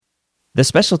The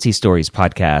Specialty Stories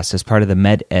podcast is part of the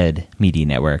MedEd Media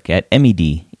Network at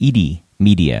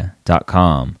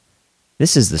mededmedia.com.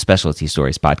 This is the Specialty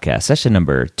Stories podcast, session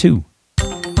number 2.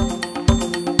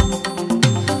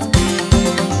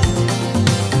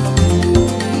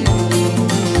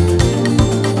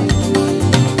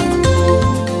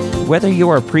 Whether you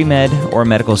are a pre-med or a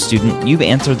medical student, you've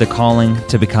answered the calling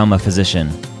to become a physician.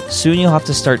 Soon you'll have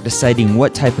to start deciding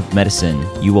what type of medicine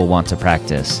you will want to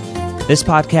practice. This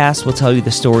podcast will tell you the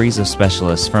stories of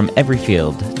specialists from every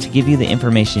field to give you the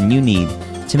information you need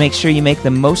to make sure you make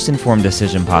the most informed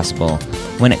decision possible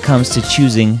when it comes to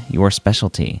choosing your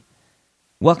specialty.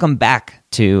 Welcome back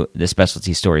to the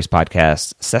Specialty Stories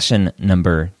podcast, session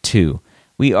number 2.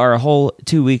 We are a whole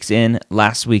 2 weeks in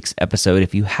last week's episode.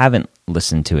 If you haven't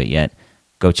listened to it yet,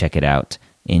 go check it out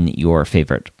in your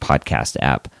favorite podcast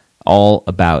app. All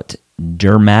about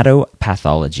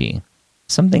dermatopathology.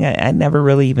 Something I never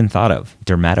really even thought of,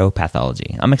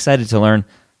 dermatopathology. I'm excited to learn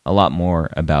a lot more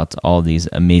about all these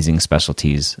amazing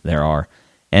specialties there are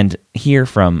and hear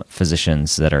from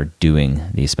physicians that are doing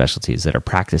these specialties, that are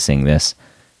practicing this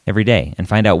every day, and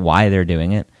find out why they're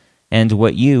doing it and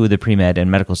what you, the pre-med and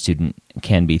medical student,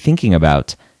 can be thinking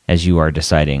about as you are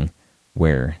deciding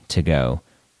where to go.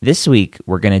 This week,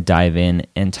 we're going to dive in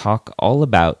and talk all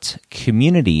about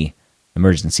community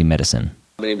emergency medicine.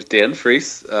 My name is Dan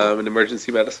Fries. I'm in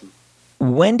emergency medicine.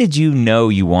 When did you know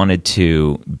you wanted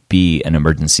to be an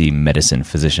emergency medicine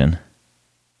physician?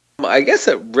 I guess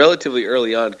relatively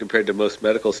early on compared to most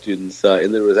medical students,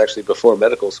 and it was actually before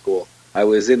medical school. I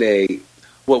was in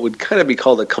what would kind of be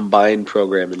called a combined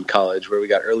program in college where we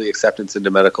got early acceptance into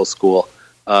medical school.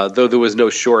 Though there was no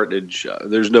shortage,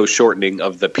 there's no shortening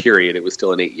of the period. It was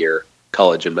still an 8-year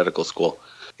college and medical school.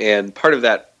 And part of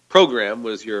that program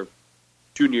was your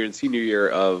junior and senior year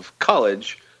of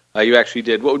college. You actually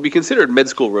did what would be considered med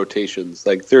school rotations,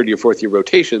 like third year, fourth year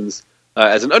rotations.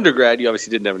 As an undergrad, you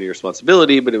obviously didn't have any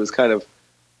responsibility, but it was kind of,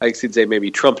 I guess you'd say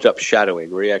maybe trumped up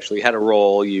shadowing, where you actually had a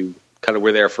role. You kind of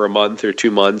were there for a month or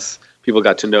 2 months. People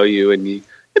got to know you, and you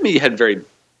had very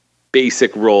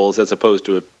basic roles as opposed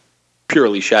to a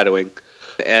purely shadowing.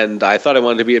 And I thought I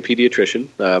wanted to be a pediatrician.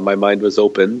 My mind was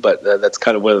open, but that's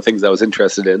kind of one of the things I was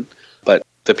interested in. But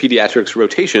the pediatrics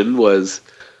rotation was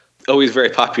always very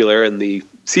popular, and the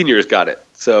seniors got it.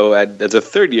 So as a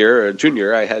third year or a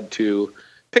junior, I had to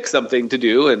pick something to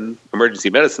do, and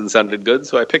emergency medicine sounded good,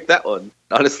 so I picked that one.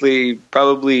 Honestly,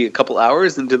 probably a couple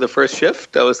hours into the first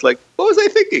shift, I was like, what was I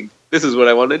thinking? This is what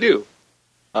I want to do.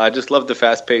 I just loved the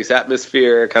fast-paced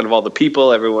atmosphere, kind of all the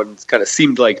people. Everyone kind of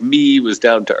seemed like me, was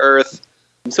down to earth.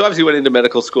 So obviously went into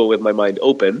medical school with my mind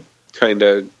open, trying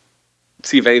to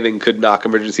see if anything could knock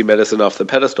emergency medicine off the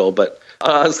pedestal. But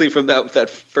honestly, from that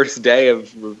first day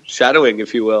of shadowing,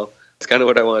 if you will, it's kind of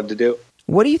what I wanted to do.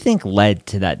 What do you think led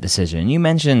to that decision? You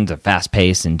mentioned the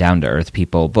fast-paced and down-to-earth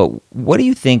people, but what do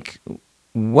you think,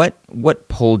 what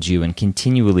pulled you and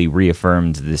continually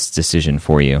reaffirmed this decision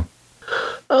for you?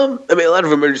 A lot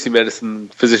of emergency medicine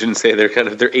physicians say they're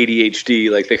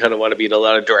ADHD, like they kind of want to be in a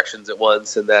lot of directions at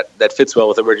once, and that fits well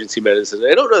with emergency medicine.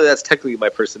 I don't know that that's technically my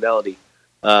personality.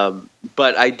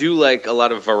 But I do like a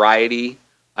lot of variety.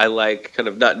 I like kind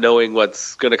of not knowing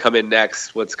what's going to come in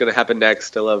next, what's going to happen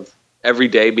next. I love every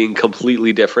day being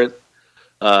completely different,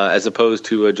 as opposed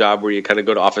to a job where you kind of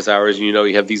go to office hours and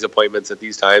you have these appointments at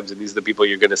these times and these are the people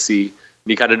you're going to see and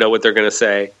you kind of know what they're going to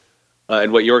say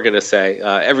and what you're going to say.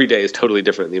 Every day is totally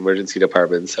different in the emergency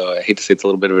department, so I hate to say it's a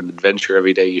little bit of an adventure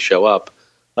every day you show up.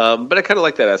 But I kind of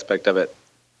like that aspect of it,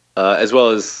 as well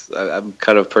as I'm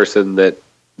kind of person that,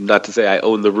 not to say I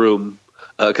own the room,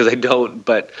 because I don't,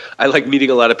 but I like meeting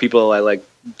a lot of people. I like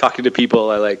talking to people.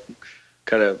 I like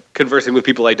kind of conversing with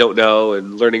people I don't know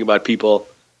and learning about people,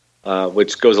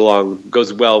 which goes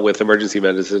well with emergency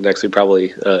medicine, actually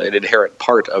probably an inherent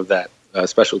part of that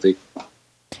specialty.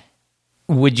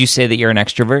 Would you say that you're an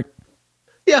extrovert?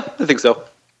 Yeah, I think so.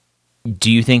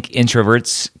 Do you think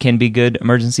introverts can be good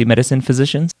emergency medicine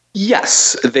physicians?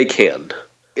 Yes, they can.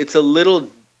 It's a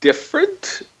little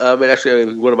different. And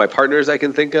actually, one of my partners I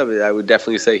can think of, I would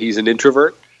definitely say he's an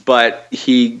introvert, but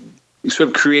he sort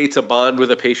of creates a bond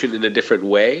with a patient in a different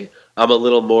way. I'm a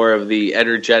little more of the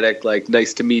energetic, like,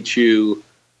 nice to meet you,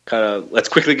 kind of let's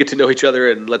quickly get to know each other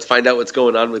and let's find out what's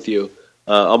going on with you,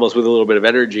 almost with a little bit of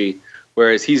energy.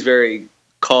 Whereas he's very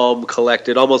calm,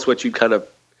 collected, almost what you kind of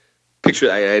picture.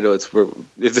 I know if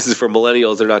this is for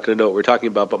millennials, they're not going to know what we're talking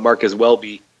about, but Marcus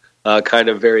Welby, kind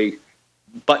of very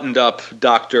buttoned up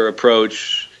doctor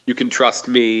approach. You can trust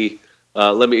me.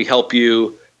 Let me help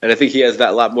you. And I think he has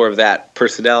a lot more of that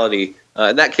personality.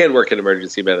 And that can work in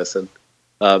emergency medicine.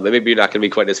 And maybe you're not going to be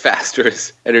quite as fast or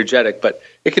as energetic, but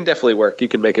it can definitely work. You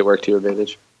can make it work to your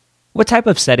advantage. What type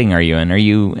of setting are you in? Are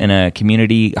you in a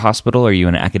community hospital? Or are you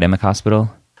in an academic hospital?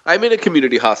 I'm in a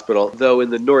community hospital, though in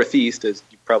the Northeast, as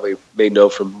you probably may know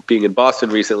from being in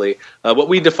Boston recently, what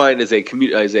we define as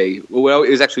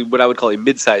is actually what I would call a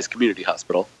mid-sized community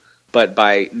hospital. But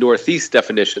by Northeast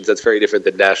definitions, that's very different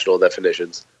than national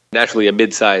definitions. Nationally, a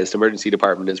mid-sized emergency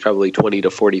department is probably 20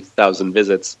 to 40,000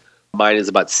 visits. Mine is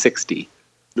about 60,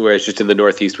 whereas just in the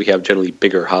Northeast, we have generally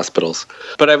bigger hospitals.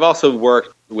 But I've also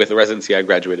worked with a residency I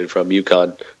graduated from,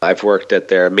 UConn. I've worked at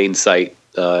their main site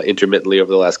intermittently over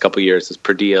the last couple of years as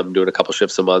per diem, doing a couple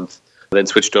shifts a month, and then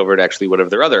switched over to actually one of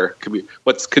their other,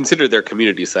 what's considered their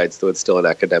community sites, though it's still an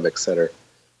academic center,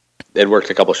 and worked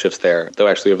a couple shifts there. Though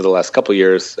actually over the last couple of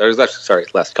years,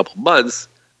 last couple of months,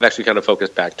 I've actually kind of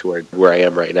focused back toward where I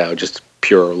am right now, just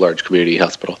pure large community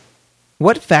hospital.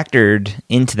 What factored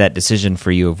into that decision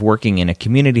for you of working in a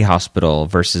community hospital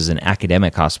versus an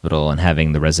academic hospital and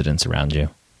having the residents around you?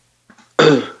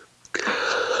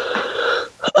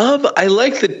 I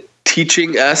like the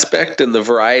teaching aspect and the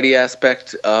variety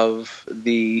aspect of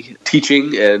the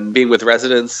teaching and being with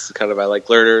residents. I like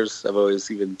learners. I've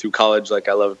always, even through college,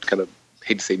 I loved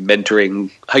hate to say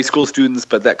mentoring high school students,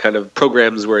 but that kind of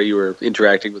programs where you were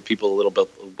interacting with people a little bit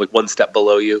like one step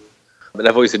below you. And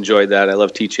I've always enjoyed that. I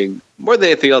love teaching. More than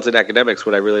anything else in academics,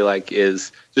 what I really like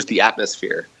is just the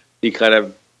atmosphere. The kind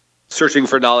of searching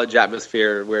for knowledge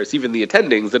atmosphere, whereas even the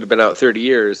attendings that have been out 30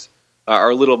 years are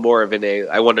a little more of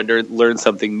I want to learn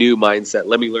something new mindset.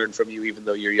 Let me learn from you even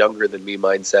though you're younger than me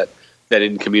mindset than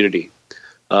in community.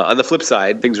 On the flip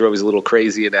side, things are always a little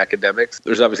crazy in academics.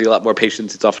 There's obviously a lot more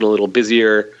patients. It's often a little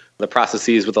busier. The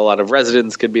processes with a lot of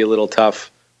residents can be a little tough.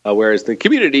 Whereas in the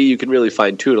community, you can really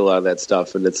fine-tune a lot of that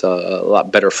stuff, and it's a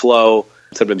lot better flow.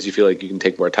 Sometimes you feel like you can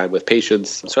take more time with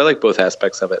patients. So I like both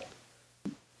aspects of it.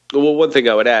 Well, one thing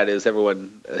I would add is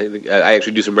I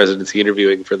actually do some residency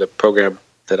interviewing for the program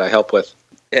that I help with.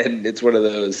 And it's one of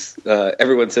those,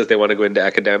 everyone says they want to go into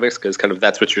academics because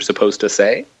that's what you're supposed to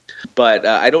say. But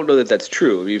I don't know that that's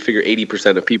true. You figure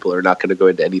 80% of people are not going to go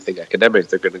into anything academic.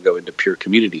 They're going to go into pure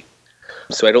community.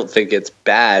 So I don't think it's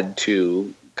bad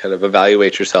to kind of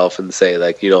evaluate yourself and say,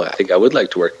 I think I would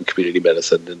like to work in community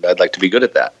medicine and I'd like to be good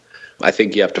at that. I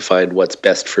think you have to find what's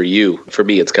best for you. For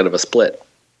me, it's kind of a split.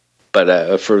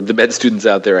 But for the med students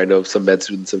out there, I know some med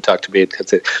students have talked to me and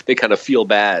they kind of feel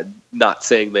bad not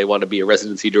saying they want to be a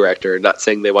residency director, not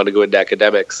saying they want to go into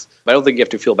academics. But I don't think you have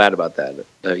to feel bad about that.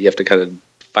 You have to kind of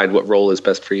find what role is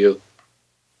best for you.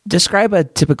 Describe a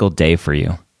typical day for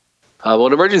you. Well,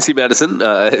 in emergency medicine,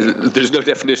 there's no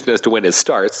definition as to when it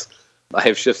starts. I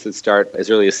have shifts that start as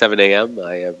early as 7 a.m.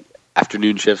 I have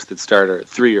afternoon shifts that start at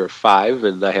 3 or 5,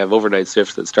 and I have overnight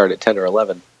shifts that start at 10 or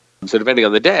 11. So depending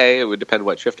on the day, it would depend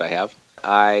what shift I have.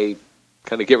 I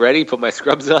kind of get ready, put my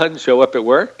scrubs on, show up at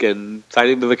work, and sign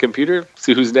into the computer,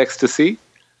 see who's next to see,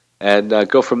 and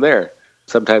go from there.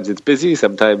 Sometimes it's busy,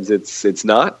 sometimes it's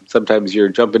not. Sometimes you're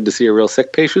jumping to see a real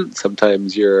sick patient.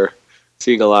 Sometimes you're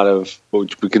seeing a lot of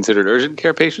what we consider urgent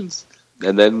care patients.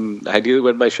 And then ideally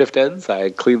when my shift ends, I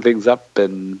clean things up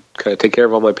and kind of take care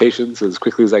of all my patients as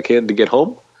quickly as I can to get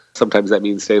home. Sometimes that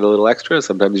means staying a little extra.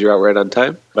 Sometimes you're out right on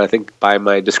time. But I think by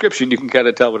my description, you can kind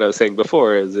of tell what I was saying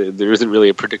before, is there isn't really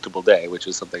a predictable day, which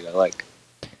is something I like.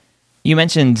 You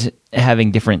mentioned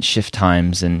having different shift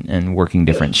times and working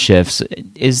different shifts.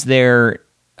 Is there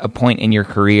a point in your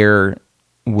career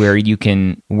where you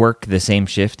can work the same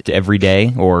shift every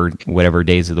day or whatever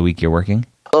days of the week you're working?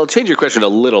 I'll change your question a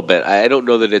little bit. I don't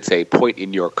know that it's a point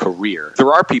in your career.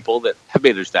 There are people that have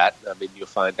managed that. I mean, you'll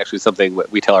find actually something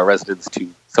that we tell our residents to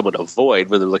somewhat avoid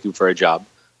when they're looking for a job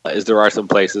is there are some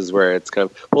places where it's kind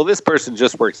of, well, this person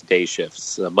just works day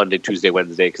shifts, Monday, Tuesday,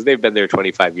 Wednesday, because they've been there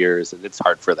 25 years and it's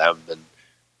hard for them.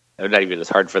 And not even as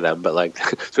hard for them, but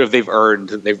sort of they've earned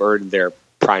their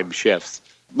prime shifts,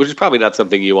 which is probably not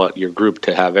something you want your group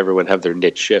to have. Everyone have their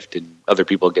niche shift and other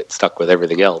people get stuck with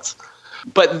everything else.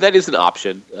 But that is an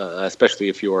option, especially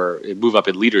if you move up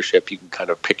in leadership, you can kind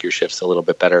of pick your shifts a little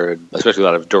bit better. And especially a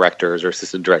lot of directors or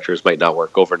assistant directors might not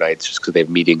work overnights just because they have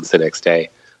meetings the next day.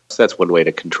 So that's one way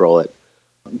to control it.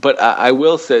 But I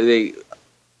will say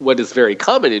what is very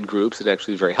common in groups and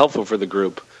actually very helpful for the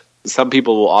group, some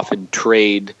people will often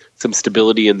trade some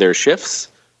stability in their shifts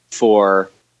for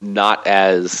not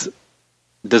as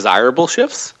desirable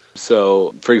shifts.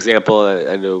 So, for example,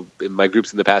 I know in my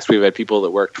groups in the past, we've had people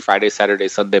that worked Friday, Saturday,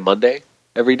 Sunday, Monday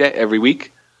every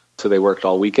week. So they worked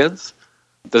all weekends.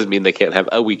 Doesn't mean they can't have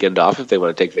a weekend off if they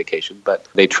want to take vacation, but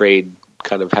they trade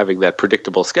kind of having that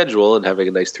predictable schedule and having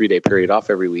a nice 3-day period off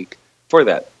every week for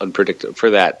that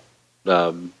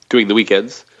doing the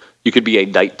weekends. You could be a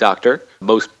night doctor.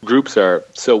 Most groups are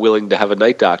so willing to have a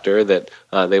night doctor that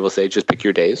they will say, just pick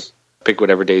your days. Pick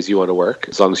whatever days you want to work,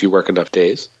 as long as you work enough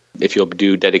days. If you'll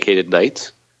do dedicated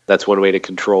nights, that's one way to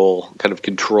control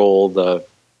the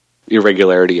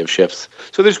irregularity of shifts.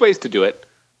 So there's ways to do it.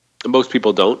 Most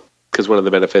people don't, because one of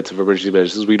the benefits of emergency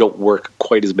medicine is we don't work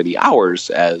quite as many hours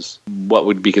as what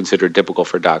would be considered typical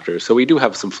for doctors. So we do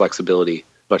have some flexibility,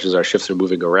 much as our shifts are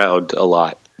moving around a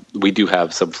lot. We do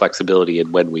have some flexibility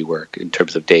in when we work in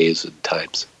terms of days and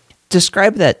times.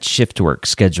 Describe that shift work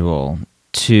schedule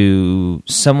to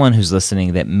someone who's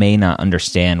listening that may not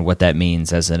understand what that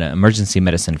means as an emergency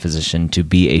medicine physician to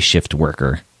be a shift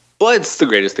worker. Well, it's the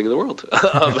greatest thing in the world.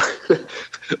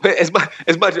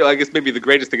 As much, I guess maybe the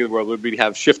greatest thing in the world would be to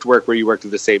have shift work where you work to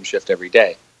the same shift every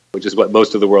day, which is what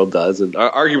most of the world does. And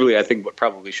arguably, I think what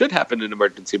probably should happen in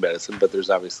emergency medicine, but there's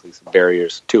obviously some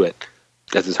barriers to it,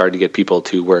 as it's hard to get people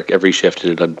to work every shift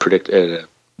in a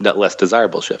not less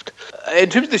desirable shift. In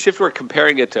terms of the shift work,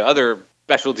 comparing it to other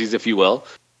specialties, if you will,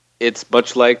 it's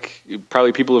much like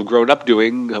probably people have grown up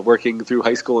doing, working through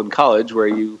high school and college, where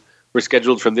you were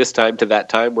scheduled from this time to that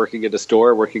time, working at a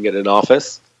store, working at an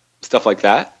office, stuff like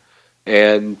that.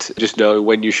 And just know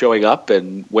when you're showing up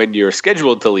and when you're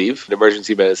scheduled to leave. In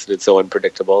emergency medicine, it's so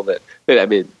unpredictable that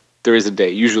there isn't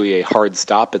usually a hard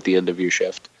stop at the end of your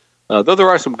shift. Though there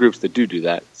are some groups that do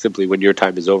that. Simply when your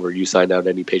time is over, you sign out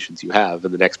any patients you have,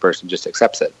 and the next person just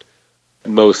accepts it.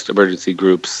 Most emergency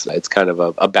groups, it's kind of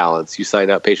a balance. You sign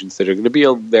out patients that are going to be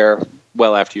there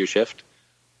well after your shift.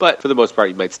 But for the most part,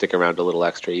 you might stick around a little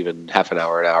extra, even half an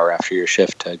hour after your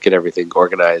shift to get everything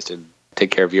organized and take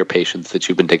care of your patients that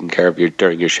you've been taking care of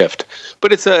during your shift.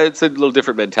 But it's a little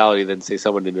different mentality than, say,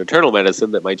 someone in internal medicine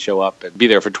that might show up and be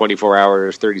there for 24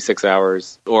 hours, 36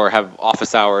 hours, or have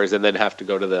office hours and then have to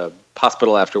go to the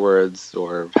hospital afterwards,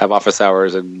 or have office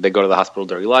hours and they go to the hospital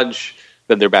during lunch,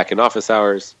 then they're back in office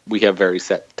hours. We have very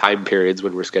set time periods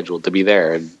when we're scheduled to be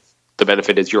there, and the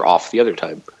benefit is you're off the other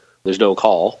time. There's no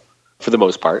call for the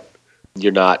most part.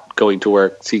 You're not going to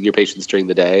work, seeing your patients during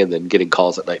the day and then getting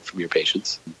calls at night from your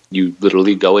patients. You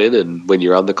literally go in, and when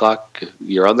you're on the clock,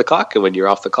 you're on the clock, and when you're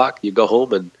off the clock, you go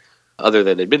home. And other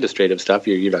than administrative stuff,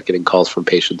 you're not getting calls from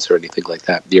patients or anything like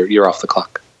that. You're off the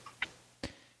clock.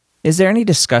 Is there any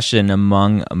discussion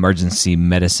among emergency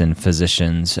medicine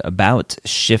physicians about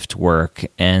shift work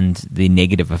and the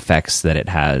negative effects that it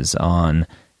has on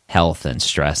health and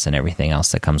stress and everything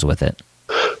else that comes with it?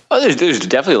 Oh, there's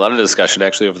definitely a lot of discussion,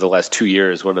 actually, over the last 2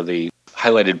 years. One of the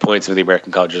highlighted points of the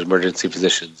American College of Emergency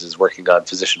Physicians is working on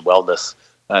physician wellness,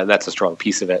 and that's a strong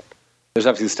piece of it. There's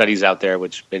obviously studies out there,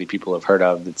 which many people have heard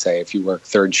of, that say if you work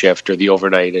third shift or the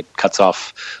overnight, it cuts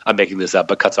off, I'm making this up,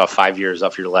 but cuts off 5 years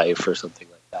off your life or something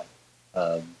like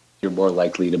that. You're more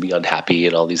likely to be unhappy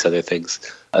and all these other things.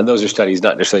 And those are studies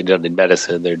not necessarily done in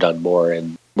medicine. They're done more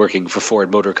in working for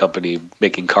Ford Motor Company,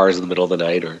 making cars in the middle of the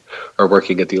night, or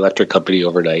working at the electric company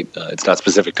overnight. It's not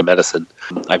specific to medicine.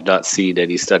 I've not seen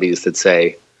any studies that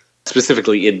say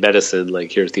specifically in medicine,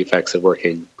 like here's the effects of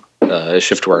working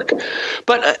shift work.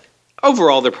 But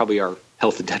overall, there probably are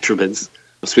health detriments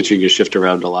of switching your shift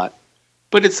around a lot.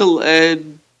 But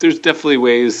there's definitely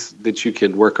ways that you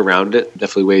can work around it.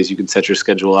 Definitely ways you can set your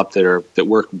schedule up that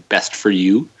work best for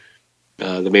you.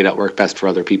 That may not work best for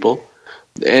other people.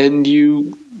 And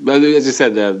as I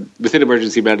said, within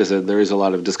emergency medicine, there is a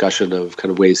lot of discussion of kind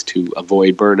of ways to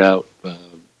avoid burnout,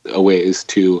 ways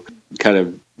to kind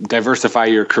of diversify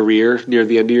your career near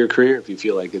the end of your career. If you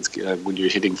feel like it's when you're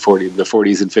hitting the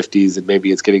 40s and 50s, and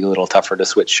maybe it's getting a little tougher to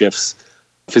switch shifts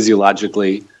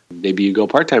physiologically, maybe you go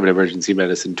part-time in emergency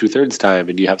medicine, 2/3 time,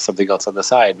 and you have something else on the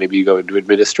side. Maybe you go into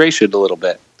administration a little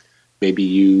bit. Maybe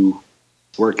you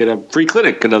work at a free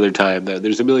clinic another time.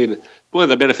 There's a million. One of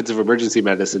the benefits of emergency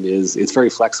medicine is it's very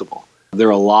flexible. There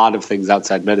are a lot of things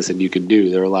outside medicine you can do.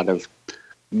 There are a lot of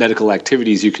medical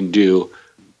activities you can do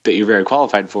that you're very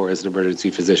qualified for as an emergency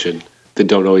physician that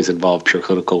don't always involve pure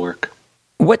clinical work.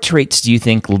 What traits do you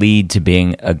think lead to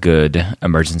being a good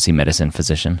emergency medicine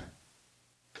physician?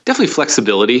 Definitely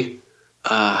flexibility.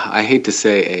 I hate to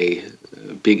say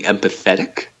being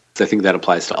empathetic. I think that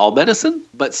applies to all medicine,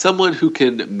 but someone who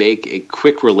can make a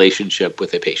quick relationship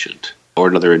with a patient or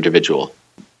another individual.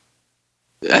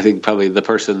 I think probably the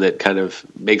person that kind of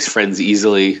makes friends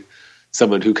easily,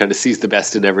 someone who kind of sees the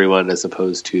best in everyone as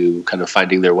opposed to kind of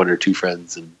finding their one or two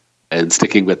friends and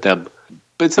sticking with them.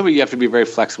 But somebody you have to be very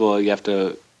flexible. You have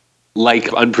to like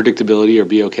unpredictability or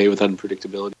be okay with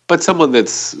unpredictability. But someone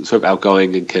that's sort of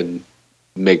outgoing and can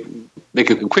make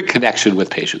a quick connection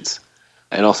with patients.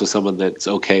 And also someone that's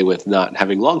okay with not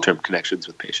having long-term connections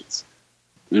with patients.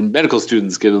 medical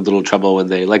students get in a little trouble when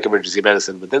they like emergency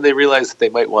medicine, but then they realize that they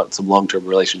might want some long-term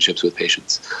relationships with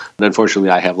patients. And unfortunately,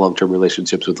 I have long-term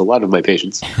relationships with a lot of my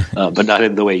patients, but not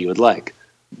in the way you would like.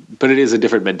 But it is a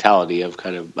different mentality of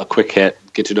kind of a quick hit,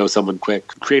 get to know someone quick,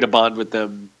 create a bond with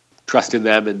them, trust in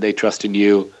them, and they trust in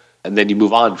you, and then you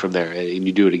move on from there and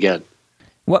you do it again.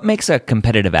 What makes a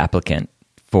competitive applicant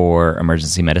for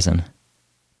emergency medicine?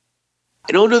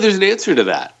 I don't know there's an answer to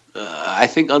that. I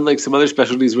think unlike some other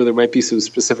specialties where there might be some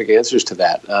specific answers to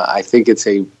that, I think it's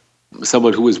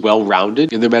someone who is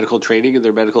well-rounded in their medical training and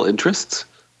their medical interests,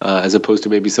 as opposed to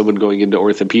maybe someone going into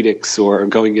orthopedics or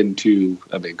going into,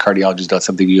 cardiology is not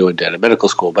something you go into at a medical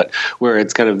school, but where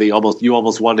it's kind of you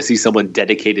almost want to see someone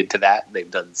dedicated to that. And they've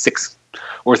done 6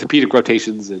 orthopedic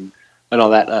rotations and all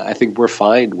that. I think we're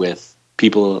fine with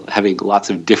people having lots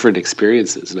of different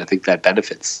experiences, and I think that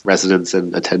benefits residents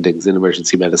and attendings in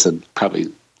emergency medicine.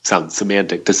 Probably sounds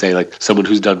semantic to say like someone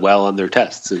who's done well on their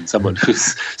tests and someone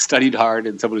who's studied hard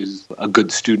and someone who's a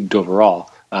good student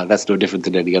overall. That's no different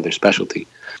than any other specialty.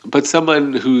 But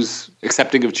someone who's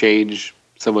accepting of change,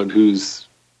 someone who's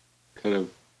kind of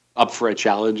up for a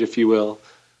challenge, if you will,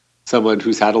 someone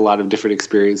who's had a lot of different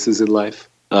experiences in life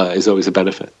is always a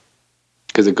benefit,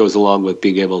 because it goes along with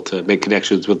being able to make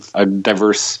connections with a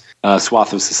diverse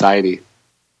swath of society.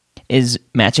 Is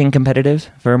matching competitive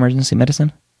for emergency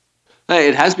medicine?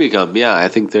 It has become, yeah. I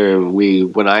think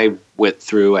when I went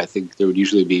through, I think there would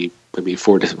usually be maybe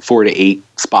 4 to 8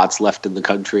 spots left in the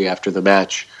country after the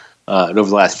match. And over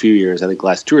the last few years, I think the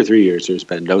last 2 or 3 years, there's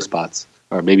been no spots,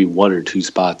 or maybe 1 or 2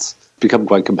 spots. It's become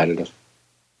quite competitive.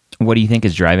 What do you think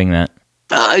is driving that?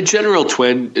 A general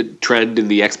trend in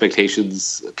the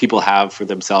expectations people have for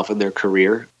themselves and their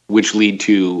career, which lead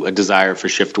to a desire for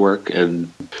shift work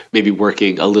and maybe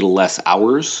working a little less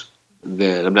hours.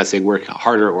 I'm not saying work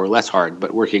harder or less hard,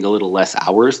 but working a little less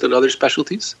hours than other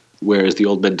specialties. Whereas the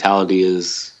old mentality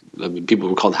is, people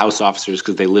were called house officers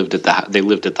because they lived at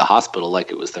the hospital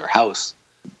like it was their house.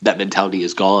 That mentality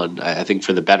is gone, I think,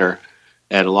 for the better.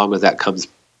 And along with that comes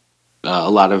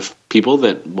a lot of people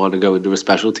that want to go into a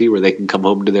specialty where they can come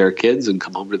home to their kids and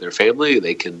come home to their family.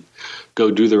 They can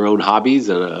go do their own hobbies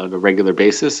on a regular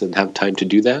basis and have time to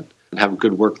do that and have a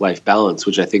good work-life balance,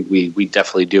 which I think we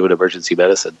definitely do in emergency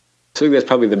medicine. So I think that's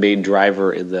probably the main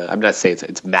driver I'm not saying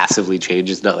it's massively changed.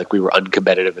 It's not like we were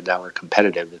uncompetitive and now we're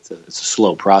competitive. It's a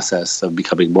slow process of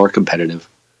becoming more competitive.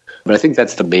 But I think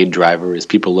that's the main driver, is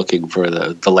people looking for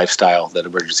the lifestyle that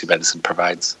emergency medicine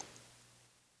provides.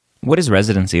 What is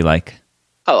residency like?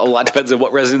 A lot depends on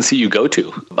what residency you go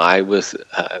to. I was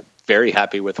very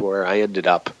happy with where I ended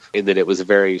up, in that it was a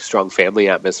very strong family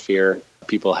atmosphere.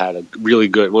 People had a really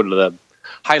good, one of the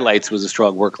highlights was a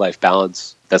strong work-life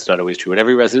balance. That's not always true in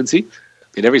every residency.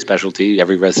 In every specialty,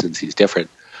 every residency is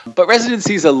different. But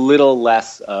residency is a little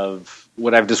less of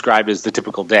what I've described as the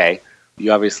typical day.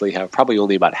 You obviously have probably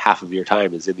only about half of your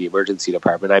time is in the emergency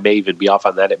department. I may even be off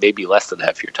on that. It may be less than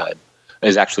half your time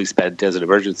is actually spent as an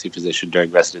emergency physician during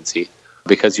residency,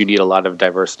 because you need a lot of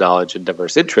diverse knowledge and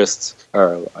diverse interests,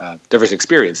 or diverse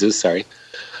experiences, sorry.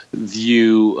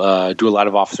 You do a lot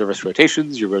of off-service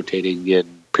rotations. You're rotating in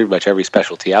pretty much every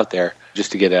specialty out there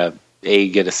just to get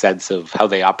a sense of how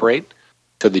they operate,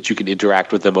 so that you can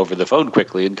interact with them over the phone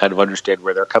quickly and kind of understand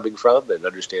where they're coming from and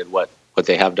understand what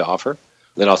they have to offer.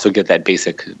 Then also get that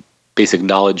basic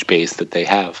knowledge base that they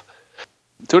have.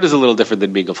 So it is a little different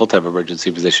than being a full-time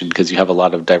emergency physician, because you have a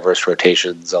lot of diverse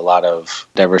rotations, a lot of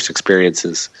diverse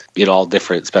experiences in all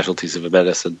different specialties of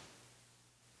medicine.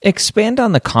 Expand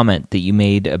on the comment that you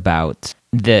made about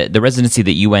the residency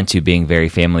that you went to being very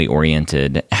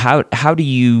family-oriented. How do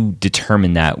you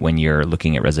determine that when you're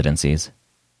looking at residencies?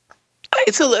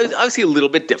 It's obviously a little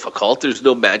bit difficult. There's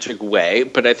no magic way,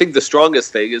 but I think the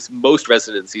strongest thing is most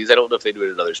residencies, I don't know if they do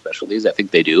it in other specialties, I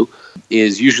think they do,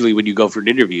 is usually when you go for an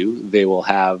interview, they will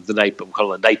have we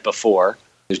call it a night before.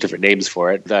 There's different names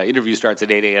for it. The interview starts at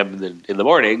 8 a.m. in the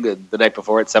morning, and the night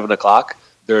before at 7 o'clock.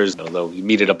 There's, you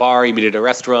meet at a bar, you meet at a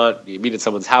restaurant, you meet at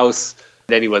someone's house,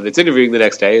 and anyone that's interviewing the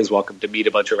next day is welcome to meet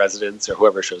a bunch of residents or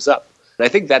whoever shows up. And I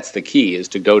think that's the key, is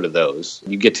to go to those.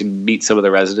 You get to meet some of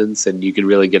the residents, and you can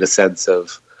really get a sense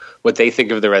of what they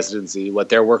think of the residency, what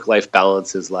their work-life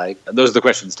balance is like. And those are the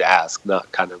questions to ask,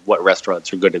 not kind of what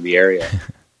restaurants are good in the area.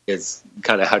 It's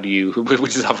kind of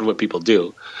which is often what people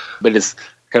do. But it's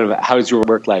kind of, how is your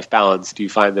work-life balance? Do you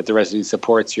find that the residency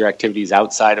supports your activities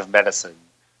outside of medicine?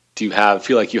 Do you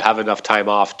feel like you have enough time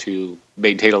off to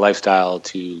maintain a lifestyle,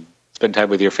 to spend time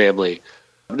with your family?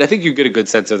 And I think you get a good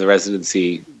sense of the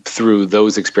residency through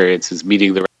those experiences.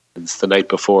 Meeting the residents the night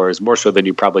before is more so than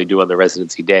you probably do on the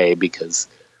residency day, because,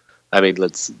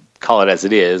 let's call it as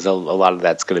it is. A lot of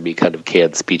that's going to be kind of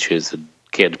canned speeches and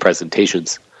canned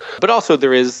presentations. But also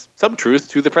there is some truth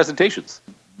to the presentations.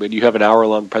 When you have an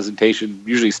hour-long presentation,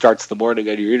 usually starts the morning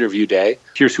on your interview day.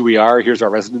 Here's who we are, here's our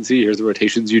residency, here's the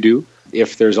rotations you do.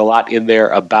 If there's a lot in there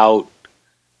about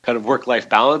kind of work-life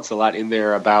balance, a lot in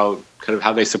there about kind of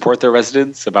how they support their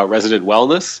residents, about resident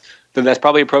wellness, then that's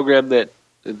probably a program that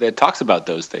talks about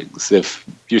those things. If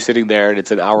you're sitting there and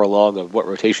it's an hour long of what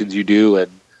rotations you do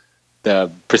and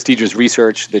the prestigious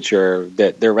research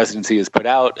that their residency has put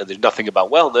out, and there's nothing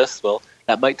about wellness, well,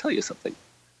 that might tell you something.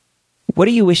 What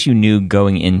do you wish you knew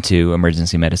going into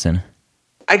emergency medicine?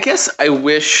 I guess I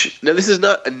wish... Now, this is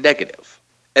not a negative.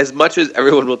 As much as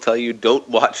everyone will tell you, don't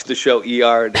watch the show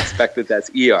ER and expect that that's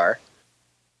ER,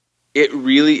 it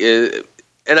really is...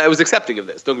 And I was accepting of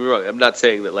this. Don't get me wrong. I'm not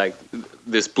saying that, like,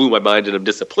 this blew my mind and I'm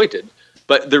disappointed.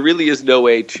 But there really is no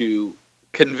way to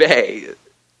convey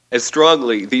as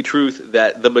strongly the truth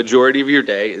that the majority of your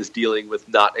day is dealing with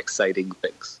not exciting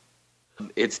things.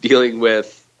 It's dealing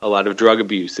with a lot of drug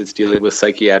abuse. It's dealing with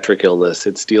psychiatric illness.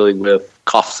 It's dealing with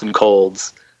coughs and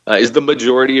colds. Is the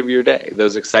majority of your day.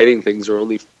 Those exciting things are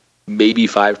only maybe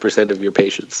 5% of your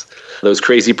patients. Those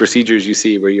crazy procedures you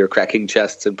see where you're cracking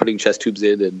chests and putting chest tubes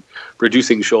in and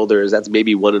reducing shoulders, that's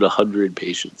maybe 1 in 100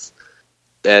 patients.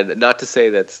 And not to say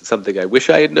that's something I wish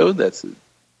I had known. That's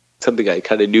something I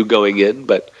kind of knew going in,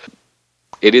 but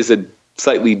it is a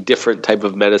slightly different type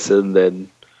of medicine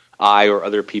than I or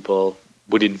other people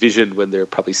would envision when they're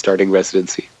probably starting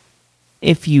residency.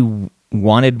 If you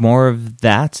wanted more of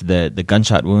that, the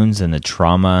gunshot wounds and the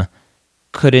trauma,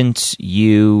 couldn't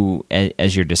you,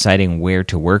 as you're deciding where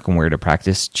to work and where to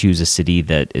practice, choose a city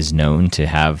that is known to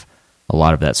have a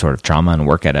lot of that sort of trauma and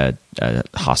work at a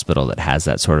hospital that has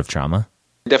that sort of trauma?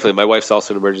 Definitely. My wife's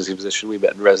also an emergency physician. We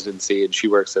met in residency, and she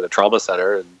works at a trauma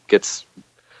center and gets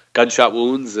gunshot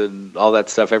wounds and all that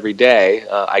stuff every day.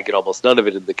 I get almost none of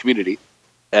it in the community.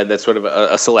 And that's sort of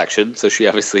a selection. So she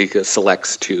obviously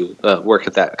selects to work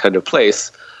at that kind of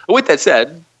place. But with that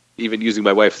said, even using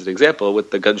my wife as an example,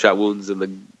 with the gunshot wounds and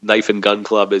the knife and gun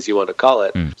club, as you want to call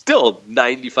it, still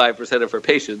 95% of her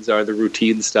patients are the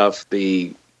routine stuff,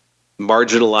 the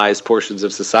marginalized portions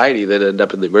of society that end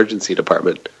up in the emergency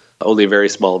department. Only a very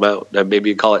small amount.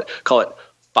 Maybe call it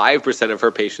 5% of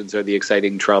her patients are the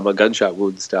exciting trauma gunshot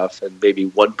wound stuff, and maybe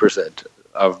 1%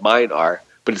 of mine are,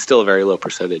 but it's still a very low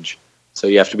percentage. So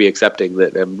you have to be accepting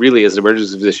that, really, as an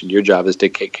emergency physician, your job is to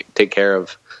take care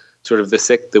of sort of the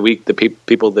sick, the weak, the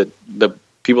people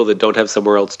that don't have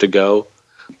somewhere else to go,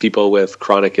 people with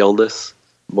chronic illness,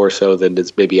 more so than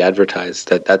it's maybe advertised.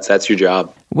 That's your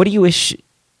job. What do you wish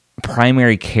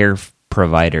primary care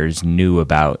providers knew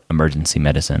about emergency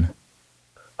medicine?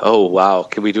 Oh, wow.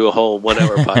 Can we do a whole 1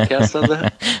 hour podcast on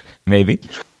that? Maybe.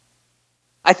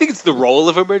 I think it's the role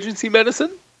of emergency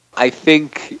medicine. I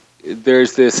think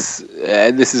there's this,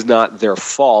 and this is not their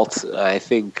fault, I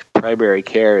think primary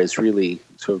care has really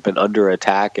sort of been under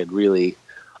attack and really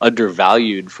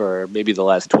undervalued for maybe the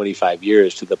last 25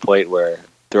 years, to the point where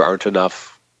there aren't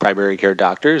enough primary care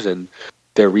doctors and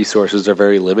their resources are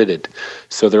very limited.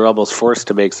 So they're almost forced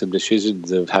to make some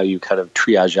decisions of how you kind of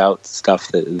triage out stuff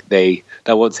that they,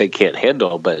 I won't say can't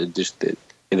handle, but just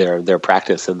their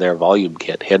practice and their volume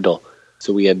can't handle.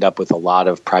 So we end up with a lot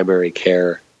of primary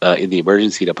care in the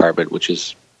emergency department, which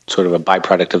is sort of a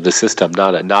byproduct of the system,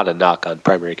 not a knock on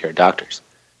primary care doctors.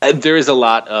 And there is a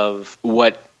lot of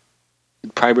what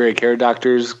primary care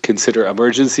doctors consider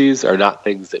emergencies are not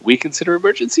things that we consider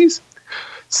emergencies.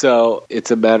 So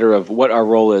it's a matter of what our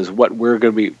role is, what we're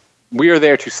going to be. We are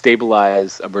there to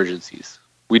stabilize emergencies.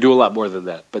 We do a lot more than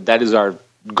that, but that is our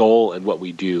goal and what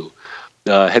we do.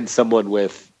 Hence, someone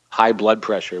with high blood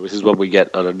pressure, which is what we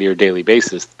get on a near daily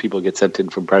basis. People get sent in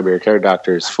from primary care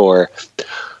doctors for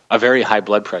a very high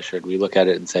blood pressure, and we look at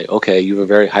it and say, okay, you have a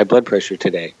very high blood pressure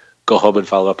today. Go home and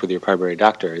follow up with your primary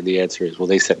doctor. And the answer is, well,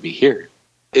 they sent me here.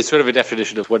 It's sort of a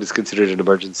definition of what is considered an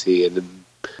emergency and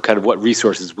kind of what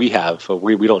resources we have. So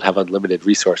we don't have unlimited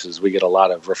resources. We get a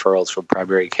lot of referrals from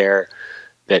primary care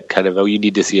that kind of, oh, you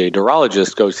need to see a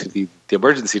neurologist, go to the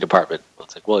emergency department. Well,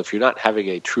 it's like, well, if you're not having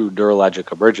a true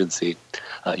neurologic emergency,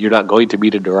 you're not going to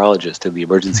meet a neurologist in the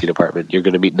emergency department. You're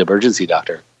going to meet an emergency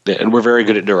doctor. And we're very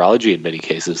good at neurology in many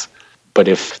cases. But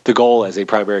if the goal as a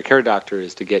primary care doctor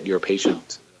is to get your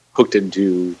patient hooked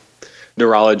into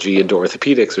neurology, into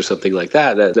orthopedics or something like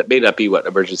that, that may not be what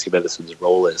emergency medicine's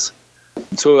role is.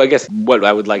 So I guess what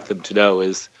I would like them to know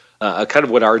is kind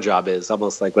of what our job is,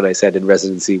 almost like when I said in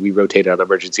residency, we rotate on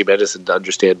emergency medicine to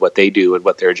understand what they do and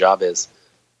what their job is.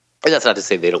 And that's not to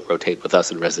say they don't rotate with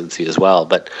us in residency as well,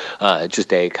 but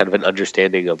just a kind of an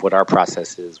understanding of what our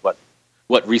process is, what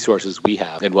resources we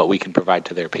have, and what we can provide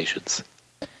to their patients.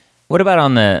 What about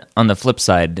on the flip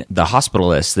side, the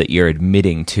hospitalists that you're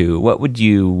admitting to? What would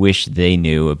you wish they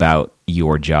knew about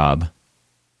your job?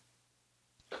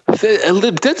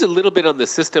 It depends a little bit on the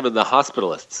system and the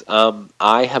hospitalists. I'm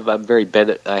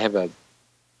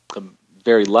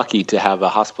very lucky to have a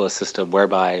hospitalist system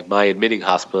whereby my admitting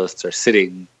hospitalists are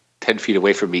sitting 10 feet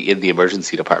away from me in the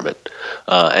emergency department,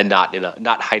 and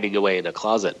not hiding away in a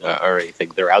closet or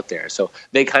anything. They're out there, so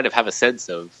they kind of have a sense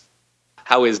of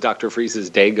how is Dr. Freese's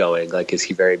day going. Like, is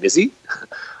he very busy?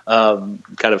 Kind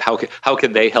of how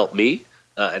can they help me,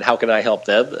 and how can I help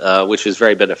them, which is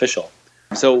very beneficial.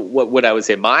 So what I would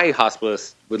say my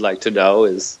hospitalist would like to know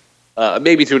is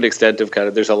maybe to an extent of kind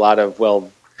of there's a lot of, well,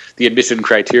 the admission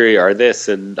criteria are this,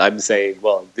 and I'm saying,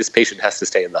 well, this patient has to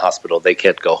stay in the hospital. They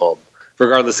can't go home.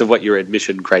 Regardless of what your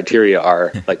admission criteria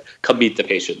are, like, come meet the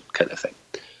patient kind of thing.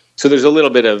 So there's a little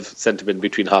bit of sentiment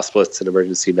between hospitalists and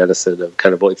emergency medicine of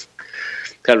kind of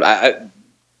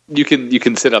you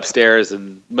can sit upstairs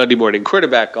and Monday morning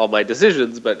quarterback all my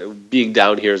decisions, but being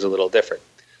down here is a little different.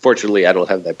 Fortunately, I don't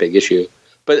have that big issue.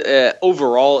 But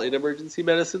overall in emergency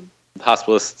medicine,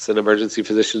 hospitalists and emergency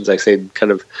physicians, I say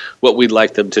kind of what we'd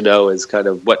like them to know is kind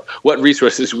of what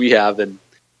resources we have and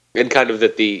kind of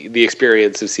that the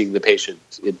experience of seeing the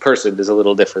patient in person is a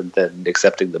little different than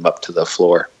accepting them up to the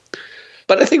floor.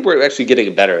 But I think we're actually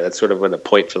getting better. That's sort of been a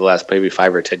point for the last maybe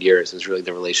 5 or 10 years is really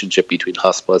the relationship between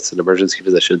hospitalists and emergency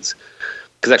physicians.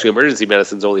 Because actually emergency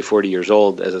medicine is only 40 years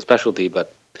old as a specialty,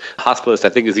 but hospitalist I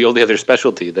think is the only other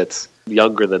specialty that's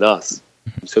younger than us.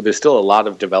 So there's still a lot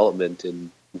of development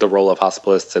in the role of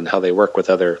hospitalists and how they work with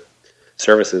other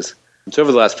services. So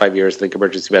over the last 5 years, I think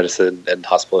emergency medicine and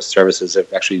hospitalist services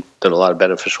have actually done a lot of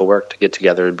beneficial work to get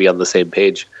together and be on the same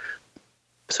page.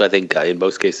 So I think in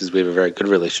most cases we have a very good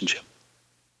relationship.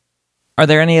 Are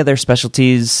there any other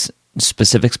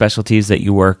specific specialties that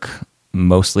you work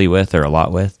mostly with or a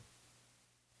lot with?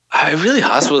 Really,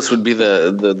 hospitalists would be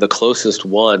the closest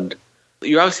one.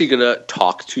 You're obviously going to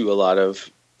talk to a lot of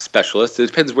specialists. It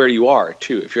depends where you are,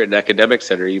 too. If you're at an academic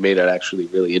center, you may not actually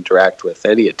really interact with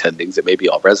any attendings. It may be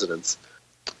all residents.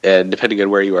 And depending on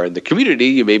where you are in the community,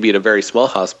 you may be in a very small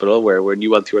hospital where when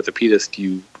you want the orthopedist,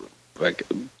 you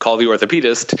call the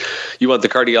orthopedist. You want the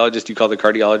cardiologist, you call the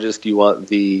cardiologist. You want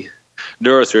the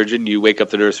neurosurgeon, you wake up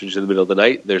the neurosurgeon in the middle of the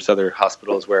night. There's other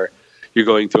hospitals where you're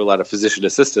going through a lot of physician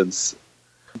assistants.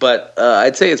 But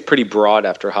I'd say it's pretty broad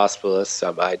after hospitalists.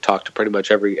 I talk to pretty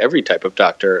much every type of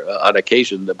doctor on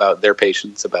occasion about their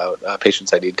patients, about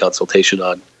patients I need consultation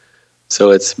on.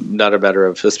 So it's not a matter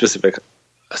of a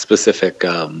specific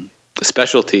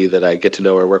specialty that I get to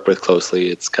know or work with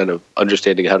closely. It's kind of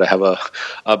understanding how to have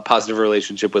a positive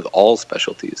relationship with all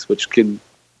specialties, which can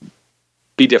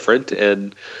be different,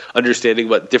 and understanding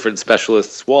what different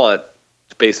specialists want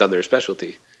based on their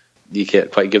specialty. You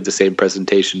can't quite give the same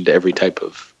presentation to every type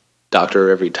of doctor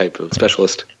or every type of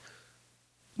specialist.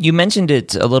 You mentioned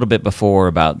it a little bit before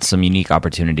about some unique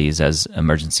opportunities as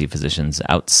emergency physicians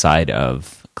outside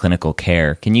of clinical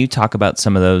care. Can you talk about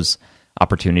some of those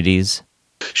opportunities?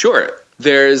 Sure.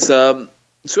 There's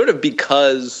sort of,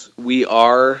 because we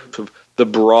are the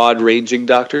broad-ranging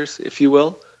doctors, if you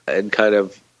will, and kind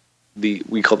of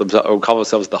we call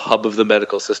ourselves the hub of the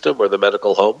medical system or the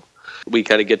medical home. We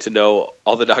kind of get to know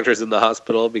all the doctors in the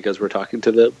hospital because we're talking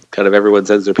to them. Kind of everyone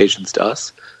sends their patients to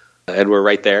us, and we're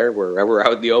right there. We're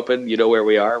out in the open. You know where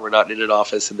we are. We're not in an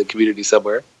office in the community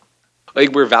somewhere. I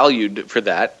think we're valued for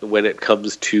that when it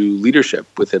comes to leadership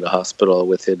within a hospital,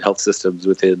 within health systems,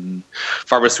 within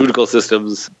pharmaceutical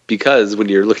systems, because when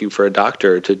you're looking for a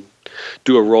doctor to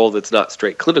do a role that's not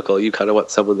straight clinical, you kind of want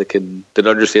someone that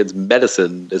understands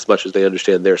medicine as much as they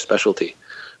understand their specialty.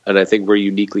 And I think we're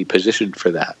uniquely positioned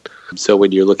for that. So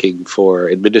when you're looking for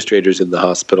administrators in the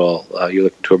hospital, you're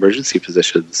looking to emergency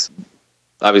physicians.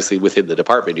 Obviously, within the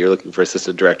department, you're looking for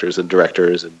assistant directors and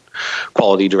directors and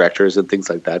quality directors and things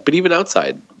like that. But even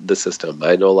outside the system,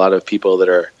 I know a lot of people that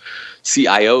are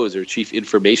CIOs or chief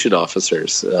information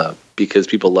officers because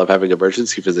people love having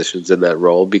emergency physicians in that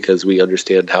role because we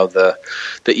understand how the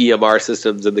EMR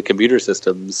systems and the computer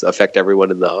systems affect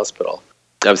everyone in the hospital.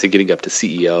 Obviously, getting up to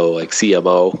CEO, like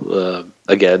CMO,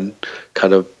 again,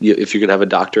 kind of, if you're going to have a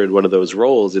doctor in one of those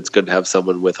roles, it's good to have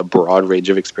someone with a broad range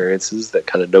of experiences that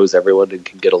kind of knows everyone and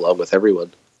can get along with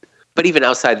everyone. But even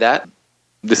outside that,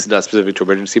 this is not specific to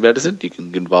emergency medicine. You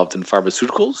can get involved in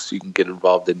pharmaceuticals. You can get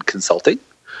involved in consulting.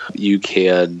 You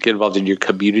can get involved in your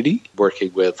community,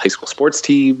 working with high school sports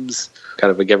teams. Kind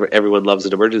of like everyone loves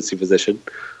an emergency physician.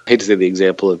 I hate to say the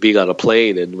example of being on a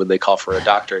plane and when they call for a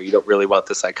doctor, you don't really want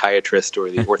the psychiatrist or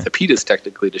the orthopedist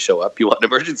technically to show up. You want an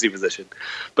emergency physician.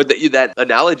 But that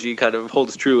analogy kind of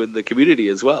holds true in the community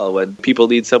as well. When people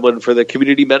need someone for the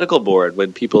community medical board,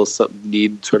 when people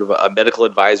need sort of a medical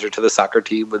advisor to the soccer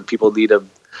team, when people need a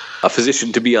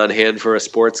physician to be on hand for a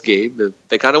sports game,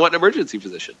 they kind of want an emergency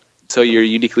physician. So you're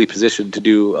uniquely positioned to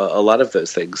do a lot of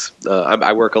those things.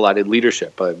 I work a lot in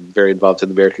leadership. I'm very involved in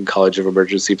the American College of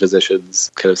Emergency Physicians,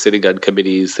 kind of sitting on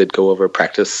committees that go over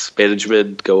practice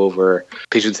management, go over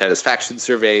patient satisfaction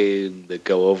surveying, that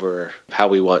go over how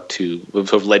we want to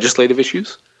sort of legislative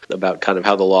issues about kind of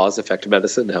how the laws affect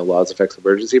medicine, how laws affect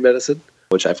emergency medicine,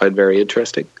 which I find very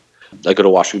interesting. I go to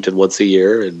Washington once a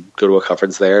year and go to a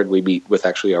conference there, and we meet with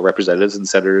actually our representatives and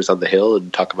senators on the Hill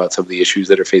and talk about some of the issues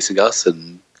that are facing us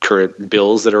and current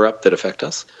bills that are up that affect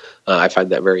us. I find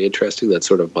that very interesting. That's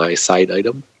sort of my side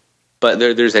item. But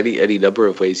there's any number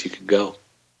of ways you can go.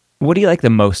 What do you like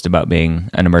the most about being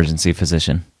an emergency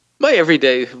physician? My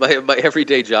everyday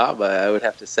job, I would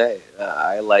have to say.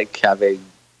 I like having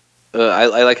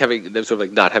sort of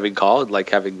like not having call and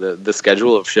like having the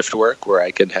schedule of shift work where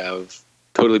I can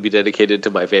totally be dedicated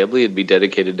to my family and be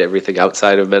dedicated to everything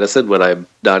outside of medicine when I'm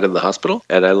not in the hospital.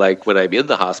 And I like when I'm in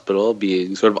the hospital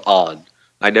being sort of on.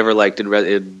 I never liked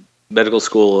in medical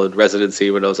school and residency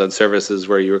when I was on services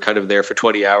where you were kind of there for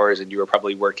 20 hours and you were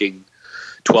probably working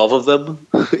 12 of them,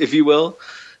 if you will.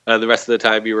 The rest of the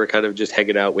time you were kind of just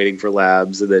hanging out waiting for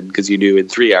labs, and then because you knew in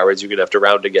 3 hours you're going to have to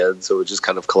round again, so it was just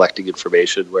kind of collecting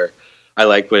information. Where I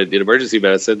like when in emergency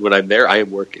medicine, when I'm there, I am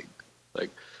working.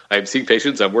 Like I'm seeing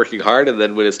patients, I'm working hard, and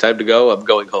then when it's time to go, I'm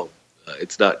going home.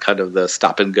 It's not kind of the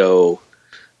stop and go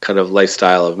kind of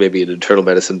lifestyle of maybe an internal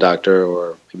medicine doctor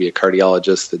or maybe a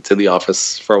cardiologist that's in the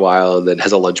office for a while and then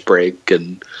has a lunch break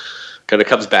and kind of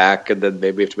comes back, and then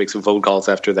maybe we have to make some phone calls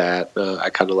after that. I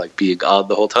kind of like being on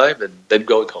the whole time and then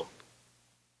going home.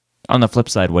 On the flip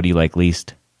side, what do you like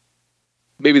least?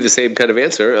 Maybe the same kind of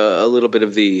answer, a little bit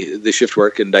of the shift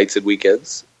work and nights and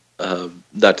weekends.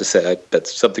 Not to say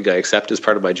that's something I accept as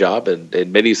part of my job,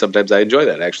 and sometimes I enjoy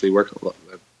that. I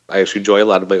actually enjoy a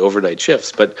lot of my overnight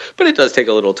shifts, but it does take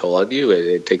a little toll on you.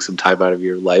 It takes some time out of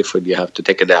your life when you have to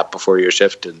take a nap before your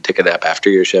shift and take a nap after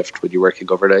your shift when you're working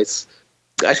overnights.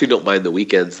 I actually don't mind the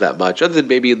weekends that much, other than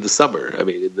maybe in the summer. I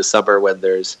mean, in the summer when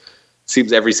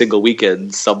seems every single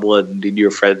weekend someone in your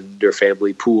friend or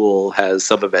family pool has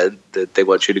some event that they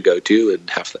want you to go to,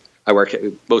 and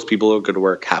most people are going to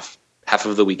work half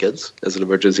of the weekends as an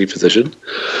emergency physician.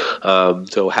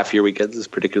 So half your weekends is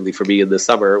particularly for me in the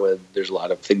summer when there's a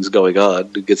lot of things going on.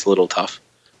 It gets a little tough.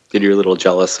 And you're a little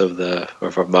jealous of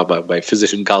my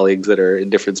physician colleagues that are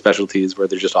in different specialties where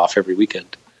they're just off every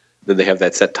weekend. Then they have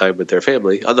that set time with their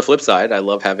family. On the flip side, I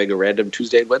love having a random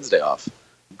Tuesday and Wednesday off.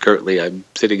 Currently, I'm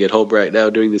sitting at home right now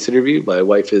doing this interview. My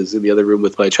wife is in the other room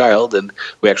with my child, and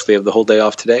we actually have the whole day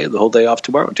off today and the whole day off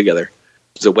tomorrow together.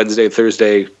 So Wednesday,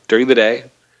 Thursday, during the day,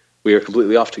 we are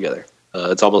completely off together.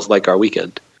 It's almost like our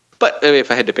weekend. But I mean, if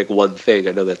I had to pick one thing,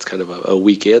 I know that's kind of a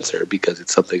weak answer because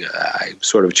it's something I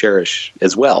sort of cherish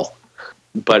as well.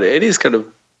 But it is kind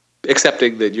of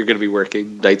accepting that you're going to be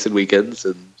working nights and weekends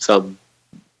and some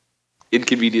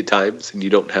inconvenient times, and you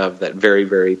don't have that very,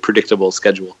 very predictable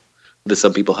schedule that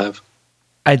some people have.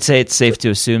 I'd say it's safe to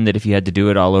assume that if you had to do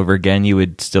it all over again, you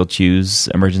would still choose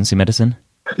emergency medicine?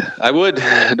 I would,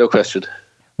 no question.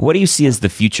 What do you see as the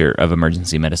future of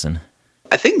emergency medicine?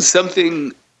 I think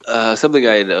something I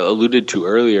had alluded to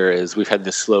earlier is we've had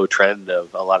this slow trend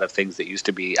of a lot of things that used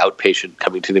to be outpatient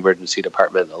coming to the emergency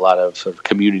department. A lot of sort of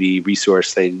community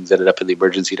resource things ended up in the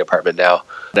emergency department now.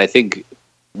 And I think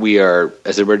we are,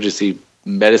 as emergency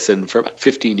medicine, for about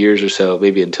 15 years or so,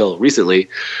 maybe until recently,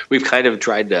 we've kind of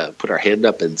tried to put our hand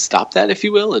up and stop that, if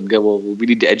you will, and go, well, we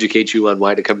need to educate you on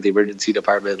why to come to the emergency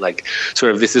department. Like,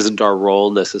 sort of, this isn't our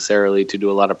role necessarily to do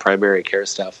a lot of primary care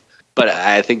stuff. But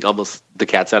I think almost the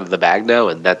cat's out of the bag now,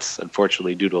 and that's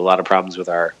unfortunately due to a lot of problems with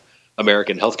our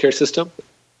American healthcare system.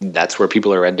 That's where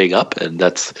people are ending up, and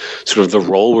that's sort of the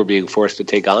role we're being forced to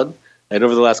take on. And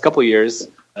over the last couple of years,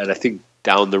 and I think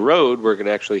down the road, we're going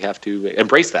to actually have to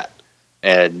embrace that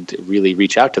and really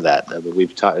reach out to that. I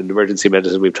mean, in emergency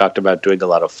medicine, we've talked about doing a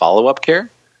lot of follow-up care,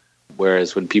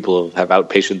 whereas when people have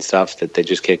outpatient stuff that they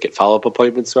just can't get follow-up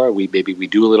appointments for, we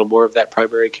do a little more of that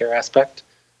primary care aspect.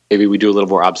 Maybe we do a little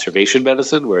more observation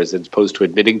medicine, whereas as opposed to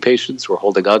admitting patients, we're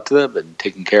holding on to them and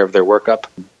taking care of their workup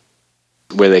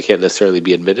where they can't necessarily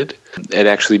be admitted, and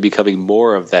actually becoming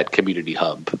more of that community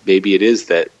hub. Maybe it is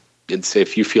that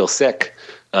if you feel sick,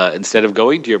 Instead of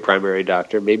going to your primary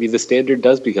doctor, maybe the standard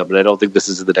does become, and I don't think this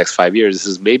is in the next 5 years, this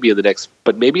is maybe in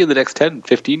the next 10,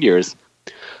 15 years,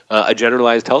 a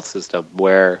generalized health system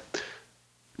where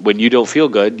when you don't feel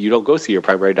good, you don't go see your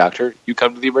primary doctor, you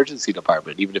come to the emergency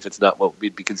department, even if it's not what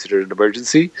would be considered an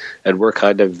emergency, and we're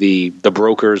kind of the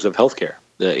brokers of healthcare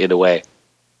in a way.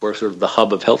 We're sort of the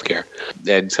hub of healthcare,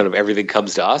 and sort of everything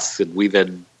comes to us, and we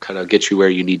then kind of get you where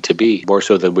you need to be, more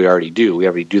so than we already do. We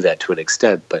already do that to an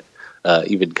extent, but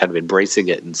even kind of embracing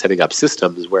it and setting up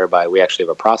systems whereby we actually have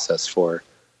a process for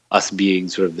us being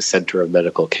sort of the center of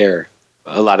medical care.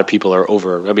 A lot of people a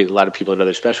lot of people in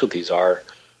other specialties are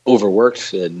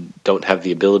overworked and don't have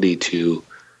the ability to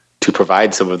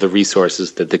provide some of the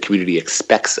resources that the community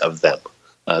expects of them.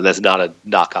 That's not a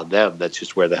knock on them. That's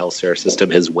just where the healthcare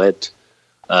system has went.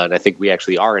 And I think we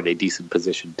actually are in a decent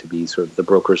position to be sort of the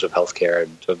brokers of healthcare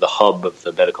and sort of the hub of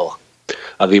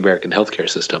the American healthcare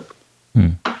system.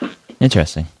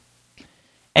 Interesting.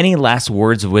 Any last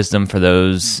words of wisdom for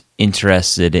those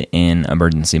interested in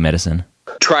emergency medicine?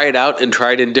 Try it out and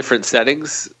try it in different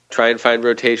settings. Try and find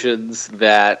rotations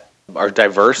that are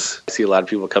diverse. I see a lot of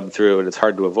people come through, and it's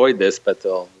hard to avoid this, but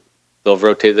they'll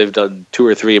rotate. They've done 2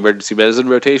 or 3 emergency medicine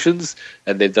rotations,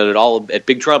 and they've done it all at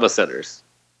big trauma centers.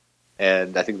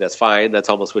 And I think that's fine. That's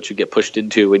almost what you get pushed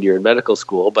into when you're in medical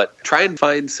school. But try and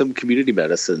find some community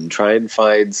medicine. Try and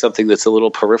find something that's a little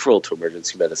peripheral to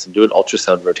emergency medicine. Do an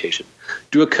ultrasound rotation.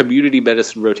 Do a community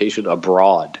medicine rotation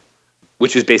abroad,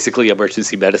 which is basically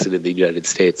emergency medicine in the United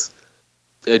States.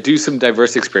 Do some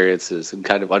diverse experiences and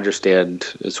kind of understand,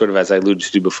 sort of as I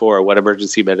alluded to before, what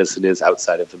emergency medicine is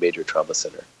outside of the major trauma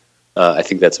center. I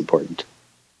think that's important.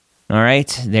 All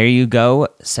right, there you go.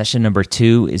 Session number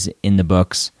 2 is in the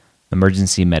books.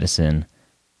 Emergency medicine.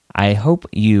 I hope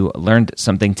you learned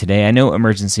something today. I know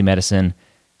emergency medicine,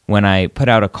 when I put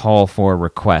out a call for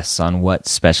requests on what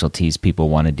specialties people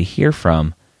wanted to hear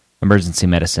from, emergency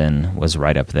medicine was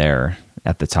right up there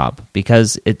at the top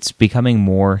because it's becoming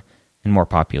more and more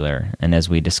popular. And as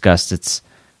we discussed, it's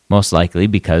most likely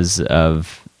because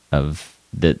of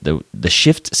the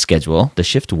shift schedule, the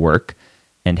shift work,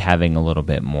 and having a little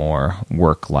bit more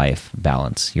work-life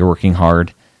balance. You're working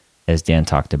hard, as Dan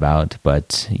talked about,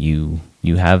 but you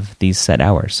have these set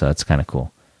hours, so it's kind of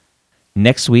cool.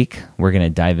 Next week, we're going to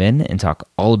dive in and talk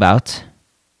all about,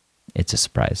 it's a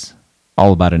surprise,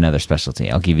 all about another specialty.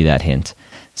 I'll give you that hint.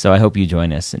 So I hope you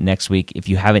join us next week. If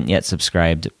you haven't yet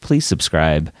subscribed, please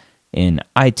subscribe in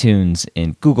iTunes,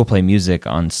 in Google Play Music,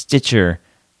 on Stitcher,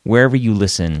 wherever you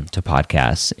listen to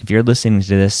podcasts. If you're listening to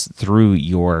this through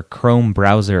your Chrome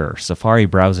browser, Safari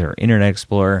browser, Internet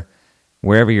Explorer,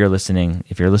 wherever you're listening,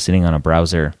 if you're listening on a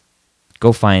browser,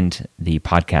 go find the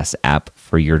podcast app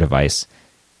for your device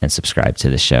and subscribe to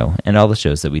the show and all the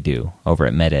shows that we do over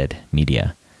at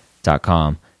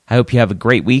mededmedia.com. I hope you have a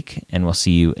great week, and we'll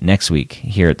see you next week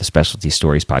here at the Specialty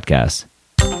Stories Podcast.